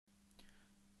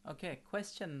Okay,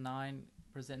 question 9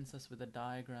 presents us with a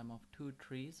diagram of two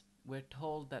trees. We're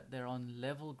told that they're on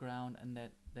level ground and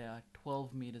that they are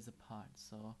 12 meters apart.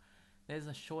 So there's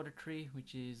a shorter tree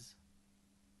which is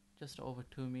just over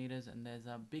 2 meters, and there's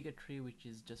a bigger tree which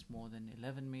is just more than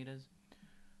 11 meters.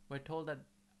 We're told that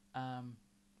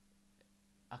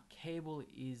a cable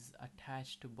is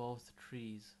attached to both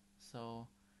trees. So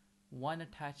one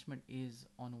attachment is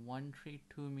on one tree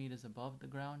 2 meters above the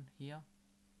ground here.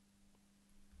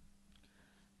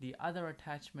 The other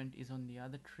attachment is on the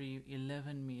other tree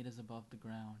 11 meters above the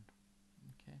ground.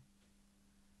 Okay,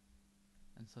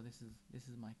 and so this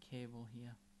is my cable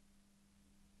here,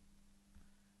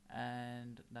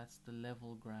 and that's the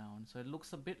level ground. So it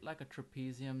looks a bit like a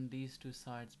trapezium, these two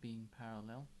sides being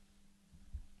parallel.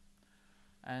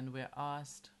 And we're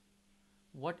asked,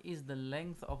 what is the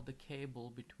length of the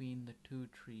cable between the two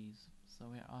trees? So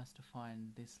we're asked to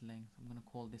find this length. I'm going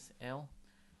to call this L,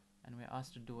 and we're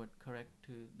asked to do it correct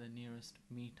to the nearest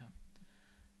meter.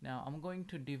 Now I'm going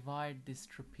to divide this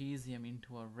trapezium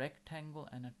into a rectangle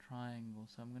and a triangle.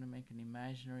 So I'm going to make an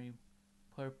imaginary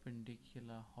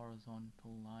perpendicular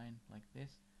horizontal line like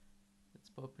this. It's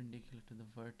perpendicular to the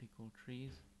vertical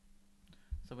trees.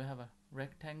 So we have a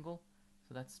rectangle,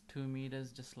 so that's 2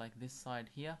 meters just like this side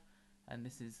here, and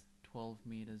this is 12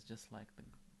 meters just like the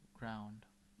ground.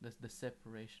 That's the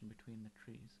separation between the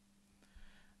trees.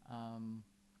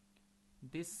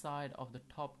 This side of the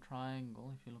top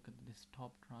triangle, if you look at this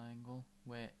top triangle,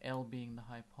 where L being the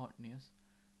hypotenuse,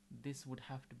 this would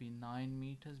have to be 9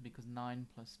 meters because 9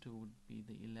 plus 2 would be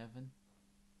the 11.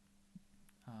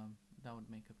 That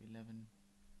would make up 11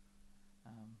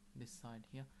 this side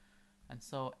here. And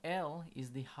so L is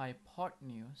the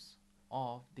hypotenuse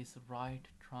of this right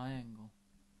triangle.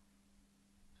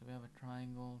 So we have a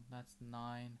triangle, that's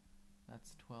 9,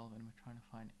 that's 12, and we're trying to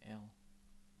find L.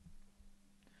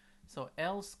 So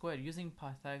L squared, using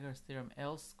Pythagoras theorem,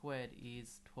 L squared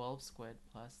is 12 squared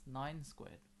plus 9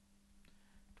 squared.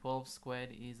 12 squared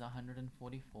is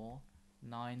 144,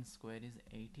 9 squared is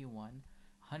 81.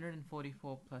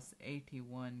 144 plus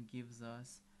 81 gives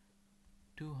us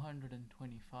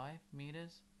 225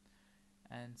 meters.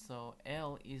 And so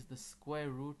L is the square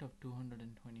root of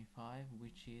 225,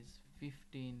 which is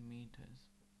 15 meters.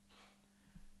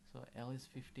 So L is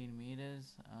 15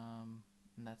 meters,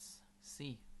 and that's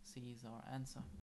C. C is our answer.